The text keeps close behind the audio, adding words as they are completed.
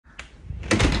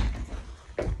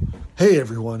Hey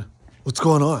everyone, what's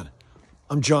going on?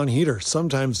 I'm Jon Heder,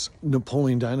 sometimes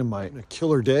Napoleon Dynamite, a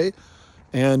killer day.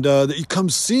 And you come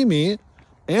see me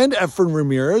and Efren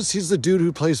Ramirez, he's the dude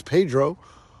who plays Pedro.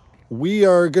 We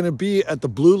are going to be at the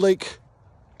Blue Lake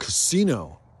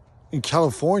Casino in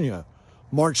California,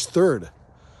 March 3rd,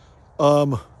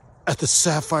 at the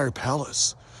Sapphire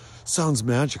Palace. Sounds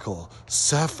magical.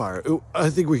 Sapphire.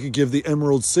 I think we could give the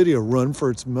Emerald City a run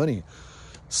for its money.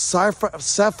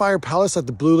 Sapphire Palace at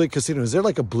the Blue Lake Casino. Is there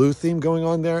like a blue theme going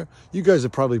on there? You guys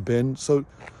have probably been, so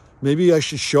maybe I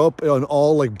should show up on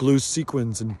all like blue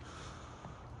sequins and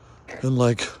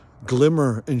like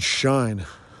glimmer and shine.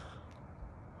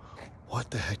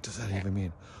 What the heck does that even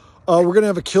mean? We're going to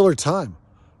have a killer time.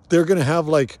 They're going to have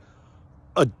like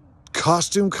a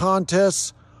costume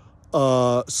contest,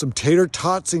 some tater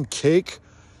tots and cake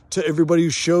to everybody who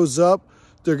shows up.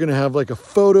 They're going to have like a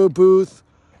photo booth.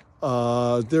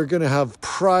 They're going to have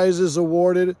prizes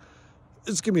awarded.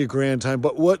 It's going to be a grand time.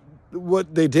 But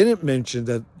what they didn't mention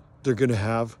that they're going to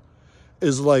have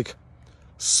is like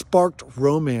sparked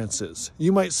romances.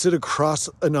 You might sit across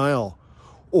an aisle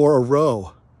or a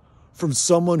row from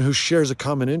someone who shares a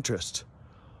common interest,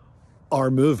 our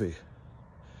movie.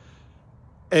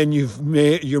 And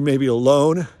you're maybe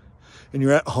alone and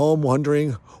you're at home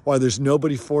wondering why there's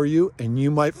nobody for you, and you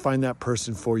might find that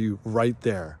person for you right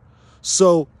there.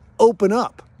 So open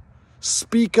up,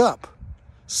 speak up,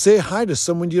 say hi to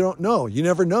someone you don't know. You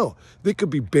never know. They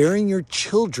could be bearing your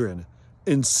children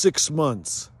in 6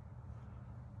 months.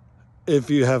 If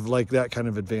you have like that kind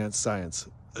of advanced science,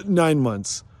 9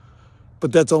 months,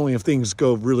 but that's only if things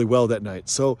go really well that night.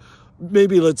 So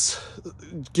maybe let's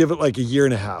give it like 1.5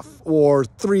 years or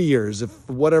 3 years, if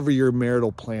whatever your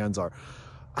marital plans are.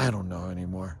 I don't know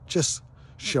anymore. Just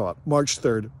show up. March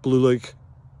 3rd, Blue Lake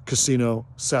Casino,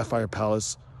 Sapphire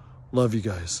Palace. Love you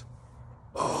guys.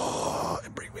 Oh,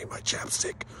 and bring me my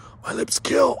chapstick. My lips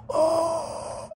kill. Oh.